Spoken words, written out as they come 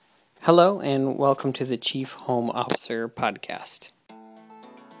Hello, and welcome to the Chief Home Officer podcast.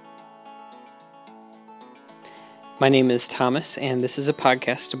 My name is Thomas, and this is a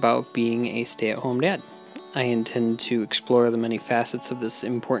podcast about being a stay-at-home dad. I intend to explore the many facets of this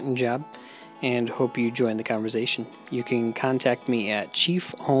important job and hope you join the conversation. You can contact me at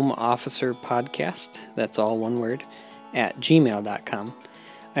chiefhomeofficerpodcast, that's all one word, at gmail.com.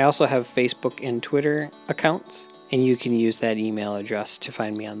 I also have Facebook and Twitter accounts, and you can use that email address to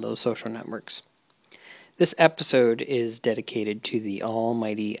find me on those social networks. This episode is dedicated to the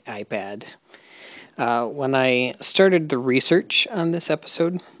almighty iPad. When I started the research on this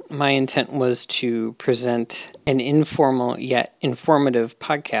episode, my intent was to present an informal yet informative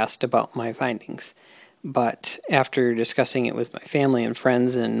podcast about my findings. But after discussing it with my family and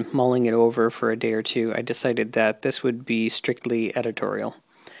friends and mulling it over for a day or two, I decided that this would be strictly editorial.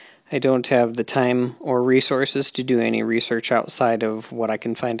 I don't have the time or resources to do any research outside of what I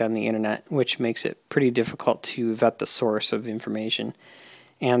can find on the internet, which makes it pretty difficult to vet the source of information.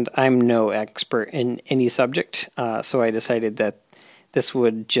 And I'm no expert in any subject, so I decided that this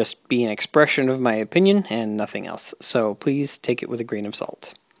would just be an expression of my opinion and nothing else. So please take it with a grain of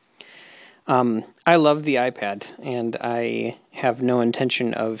salt. I love the iPad, and I have no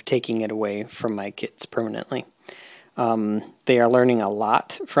intention of taking it away from my kids permanently. They are learning a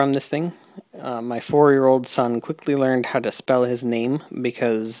lot from this thing. My 4-year-old son quickly learned how to spell his name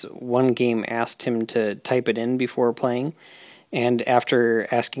because one game asked him to type it in before playing, and after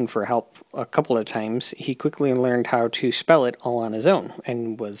asking for help a couple of times, he quickly learned how to spell it all on his own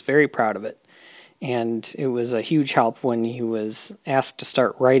and was very proud of it. And it was a huge help when he was asked to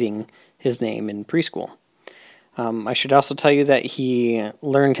start writing his name in preschool. I should also tell you that he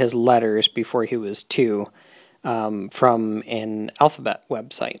learned his letters before he was 2, from an alphabet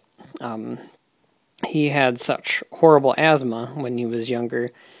website. He had such horrible asthma when he was younger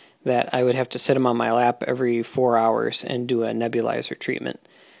that I would have to sit him on my lap every 4 hours and do a nebulizer treatment.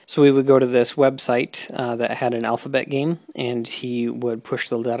 So we would go to this website that had an alphabet game, and he would push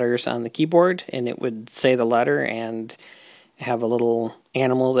the letters on the keyboard, and it would say the letter and have a little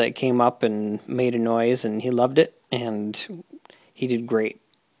animal that came up and made a noise, and he loved it, and he did great.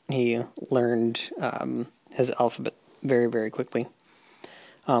 He learned his alphabet very, very quickly.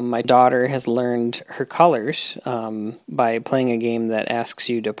 My daughter has learned her colors by playing a game that asks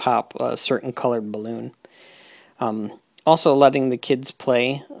you to pop a certain colored balloon. Also, letting the kids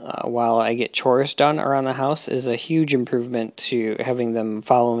play while I get chores done around the house is a huge improvement to having them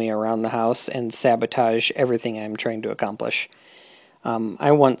follow me around the house and sabotage everything I'm trying to accomplish.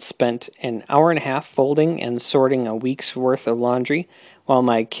 I once spent an hour and a half folding and sorting a week's worth of laundry while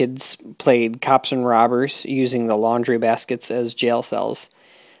my kids played cops and robbers using the laundry baskets as jail cells.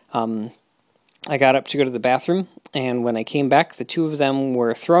 I got up to go to the bathroom, and when I came back, the two of them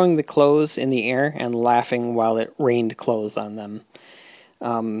were throwing the clothes in the air and laughing while it rained clothes on them,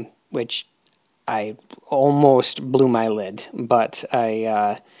 which I almost blew my lid, but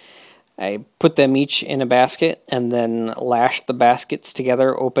I put them each in a basket and then lashed the baskets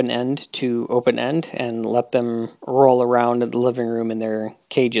together open end to open end and let them roll around in the living room in their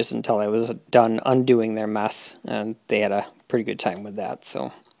cages until I was done undoing their mess, and they had a pretty good time with that.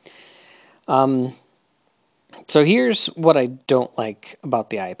 So here's what I don't like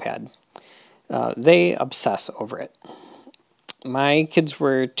about the iPad. They obsess over it. My kids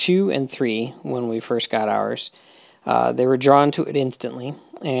were 2 and 3 when we first got ours. They were drawn to it instantly,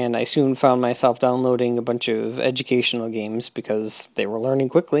 and I soon found myself downloading a bunch of educational games because they were learning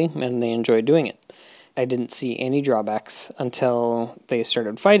quickly and they enjoyed doing it. I didn't see any drawbacks until they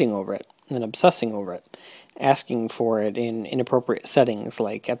started fighting over it and obsessing over it, asking for it in inappropriate settings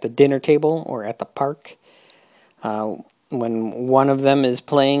like at the dinner table or at the park. When one of them is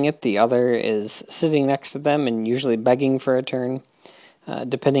playing it, the other is sitting next to them and usually begging for a turn.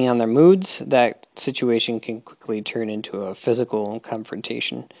 Depending on their moods, that situation can quickly turn into a physical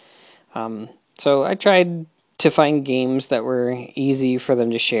confrontation. So I tried to find games that were easy for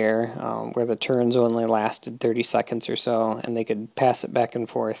them to share, where the turns only lasted 30 seconds or so, and they could pass it back and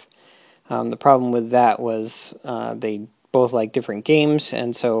forth. The problem with that was they both like different games,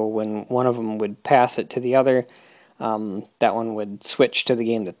 and so when one of them would pass it to the other, that one would switch to the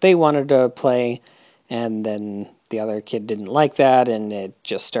game that they wanted to play, and then the other kid didn't like that, and it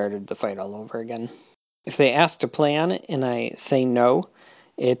just started the fight all over again. If they ask to play on it and I say no,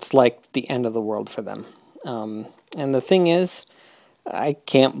 it's like the end of the world for them. And the thing is, I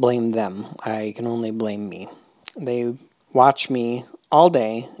can't blame them. I can only blame me. They watch me all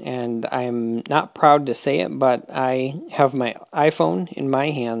day, and I'm not proud to say it, but I have my iPhone in my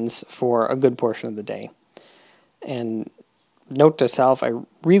hands for a good portion of the day. And note to self, I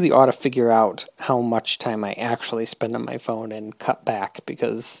really ought to figure out how much time I actually spend on my phone and cut back,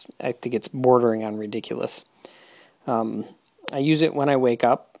 because I think it's bordering on ridiculous. I use it when I wake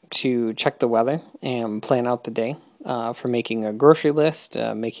up to check the weather and plan out the day, for making a grocery list,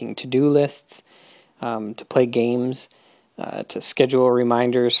 making to-do lists, to play games, to schedule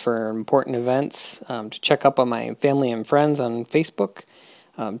reminders for important events, to check up on my family and friends on Facebook,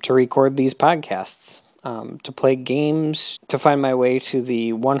 to record these podcasts, to play games, to find my way to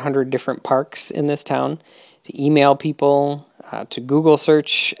the 100 different parks in this town, to email people, to Google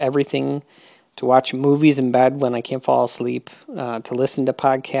search everything, to watch movies in bed when I can't fall asleep, to listen to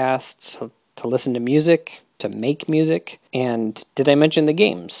podcasts, to listen to music, to make music. And did I mention the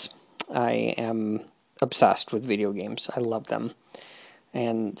games? I am obsessed with video games. I love them.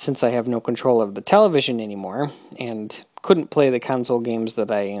 And since I have no control of the television anymore and couldn't play the console games that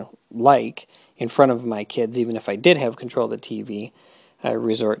I like in front of my kids, even if I did have control of the TV, I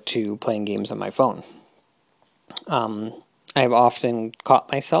resort to playing games on my phone. I've often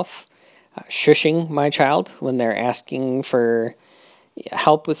caught myself shushing my child when they're asking for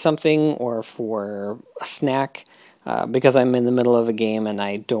help with something or for a snack, because I'm in the middle of a game and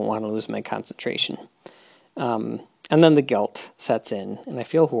I don't want to lose my concentration. And then the guilt sets in, and I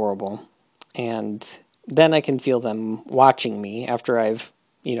feel horrible. And then I can feel them watching me after I've,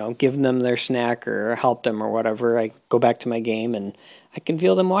 given them their snack or helped them or whatever. I go back to my game, and I can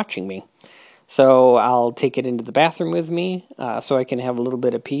feel them watching me. So I'll take it into the bathroom with me, so I can have a little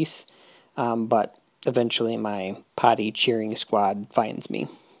bit of peace. But eventually my potty cheering squad finds me.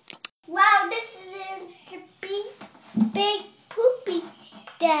 Wow, this is a big poopy,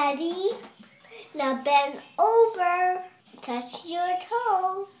 Daddy. Now bend over, touch your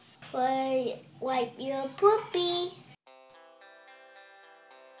toes, wipe your poopy.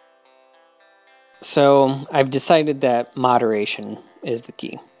 So I've decided that moderation is the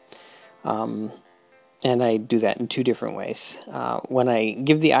key. And I do that in two different ways. When I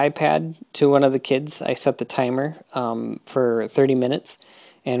give the iPad to one of the kids, I set the timer for 30 minutes.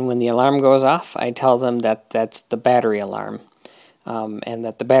 And when the alarm goes off, I tell them that that's the battery alarm, and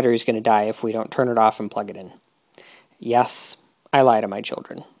that the battery is going to die if we don't turn it off and plug it in. Yes, I lie to my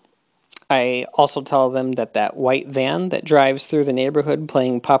children. I also tell them that that white van that drives through the neighborhood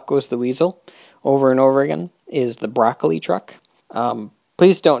playing Pop Goes the Weasel over and over again is the broccoli truck.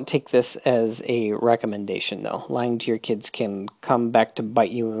 Please don't take this as a recommendation, though. Lying to your kids can come back to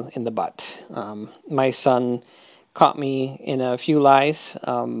bite you in the butt. My son caught me in a few lies.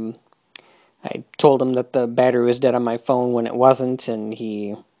 I told him that the battery was dead on my phone when it wasn't, and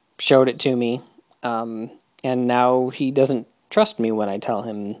he showed it to me. And now he doesn't trust me when I tell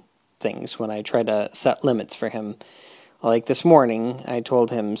him things, when I try to set limits for him. Like this morning, I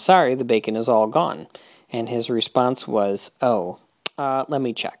told him, sorry, the bacon is all gone. And his response was, let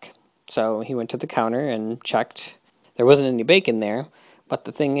me check. So he went to the counter and checked. There wasn't any bacon there, but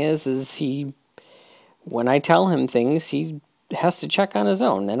the thing is when I tell him things, he has to check on his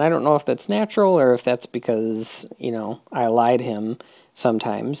own. And I don't know if that's natural or if that's because, I lied to him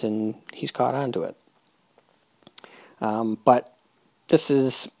sometimes and he's caught on to it. But this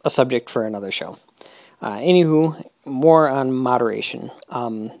is a subject for another show. Anywho, more on moderation.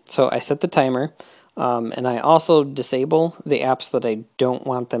 So I set the timer, and I also disable the apps that I don't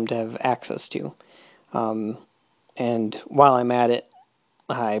want them to have access to. And while I'm at it,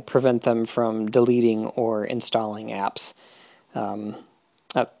 I prevent them from deleting or installing apps.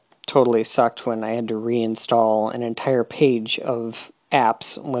 That totally sucked when I had to reinstall an entire page of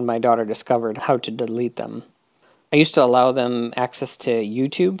apps when my daughter discovered how to delete them. I used to allow them access to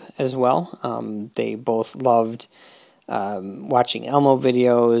YouTube as well. They both loved watching Elmo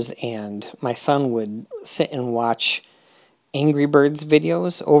videos, and my son would sit and watch Angry Birds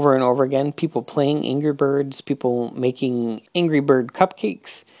videos over and over again. People playing Angry Birds, people making Angry Bird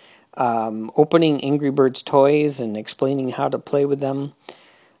cupcakes, opening Angry Birds toys and explaining how to play with them.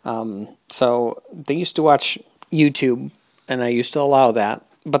 So they used to watch YouTube, and I used to allow that.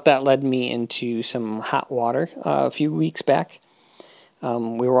 But that led me into some hot water a few weeks back.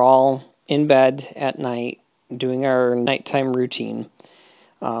 We were all in bed at night doing our nighttime routine,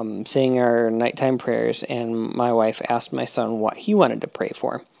 saying our nighttime prayers, and my wife asked my son what he wanted to pray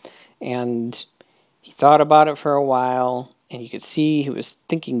for. And he thought about it for a while, and you could see he was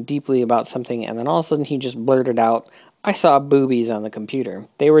thinking deeply about something, and then all of a sudden he just blurted out, I saw boobies on the computer.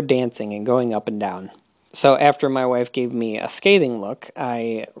 They were dancing and going up and down. So after my wife gave me a scathing look,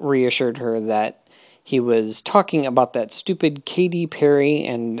 I reassured her that he was talking about that stupid Katy Perry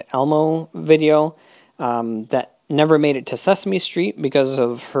and Elmo video that never made it to Sesame Street because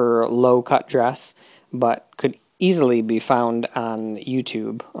of her low-cut dress, but could easily be found on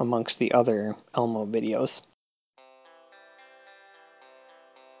YouTube amongst the other Elmo videos.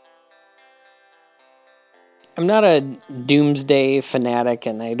 I'm not a doomsday fanatic,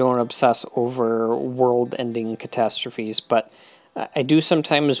 and I don't obsess over world-ending catastrophes, but I do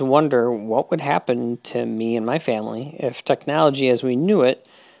sometimes wonder what would happen to me and my family if technology as we knew it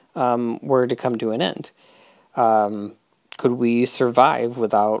were to come to an end. Could we survive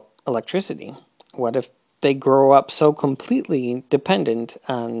without electricity? What if they grow up so completely dependent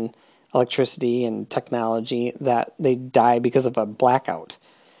on electricity and technology that they die because of a blackout?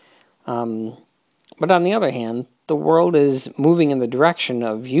 But on the other hand, the world is moving in the direction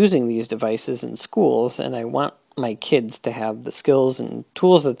of using these devices in schools, and I want my kids to have the skills and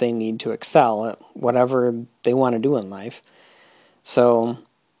tools that they need to excel at whatever they want to do in life. So,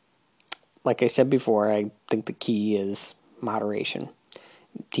 like I said before, I think the key is moderation.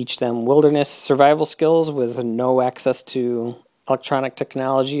 Teach them wilderness survival skills with no access to electronic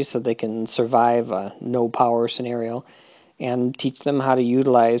technology so they can survive a no power scenario, and teach them how to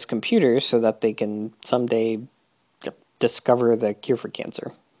utilize computers so that they can someday discover the cure for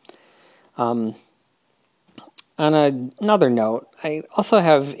cancer. On another note, I also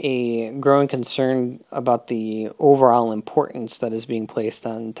have a growing concern about the overall importance that is being placed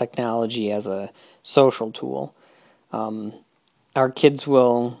on technology as a social tool. Our kids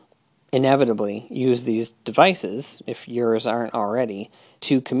will inevitably use these devices, if yours aren't already,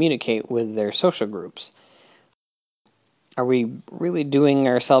 to communicate with their social groups. Are we really doing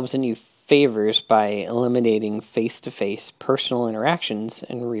ourselves any favors by eliminating face-to-face personal interactions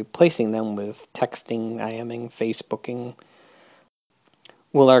and replacing them with texting, IMing, Facebooking?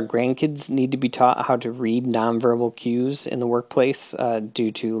 Will our grandkids need to be taught how to read nonverbal cues in the workplace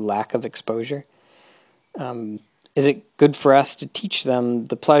due to lack of exposure? Is it good for us to teach them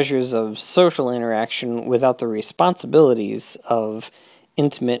the pleasures of social interaction without the responsibilities of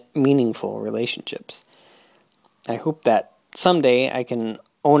intimate, meaningful relationships? I hope that someday I can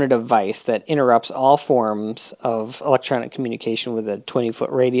own a device that interrupts all forms of electronic communication with a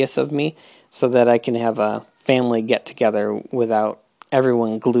 20-foot radius of me so that I can have a family get-together without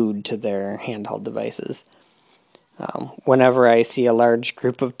everyone glued to their handheld devices. Whenever I see a large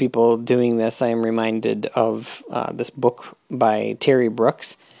group of people doing this, I am reminded of this book by Terry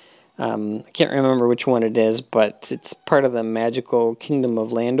Brooks. I can't remember which one it is, but it's part of the Magical Kingdom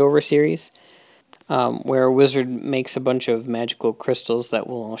of Landover series, where a wizard makes a bunch of magical crystals that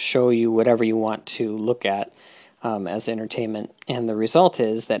will show you whatever you want to look at as entertainment. And the result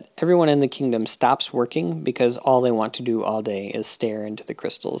is that everyone in the kingdom stops working because all they want to do all day is stare into the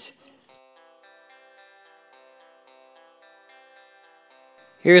crystals.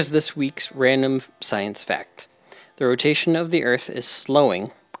 Here's this week's random science fact. The rotation of the Earth is slowing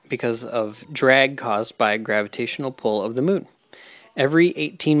because of drag caused by gravitational pull of the moon. Every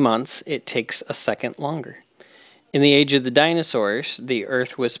 18 months, it takes a second longer. In the age of the dinosaurs, the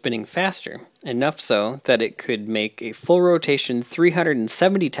Earth was spinning faster, enough so that it could make a full rotation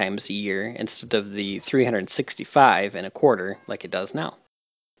 370 times a year instead of the 365 and a quarter like it does now.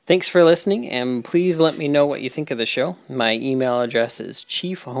 Thanks for listening, and please let me know what you think of the show. My email address is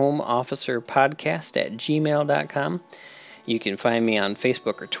chiefhomeofficerpodcast@gmail.com. You can find me on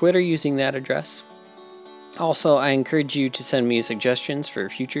Facebook or Twitter using that address. Also, I encourage you to send me suggestions for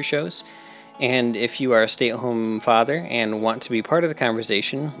future shows. And if you are a stay-at-home father and want to be part of the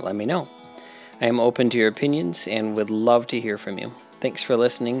conversation, let me know. I am open to your opinions and would love to hear from you. Thanks for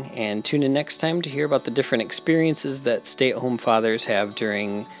listening, and tune in next time to hear about the different experiences that stay-at-home fathers have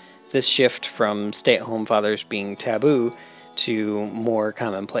during this shift from stay-at-home fathers being taboo to more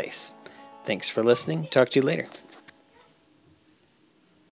commonplace. Thanks for listening. Talk to you later.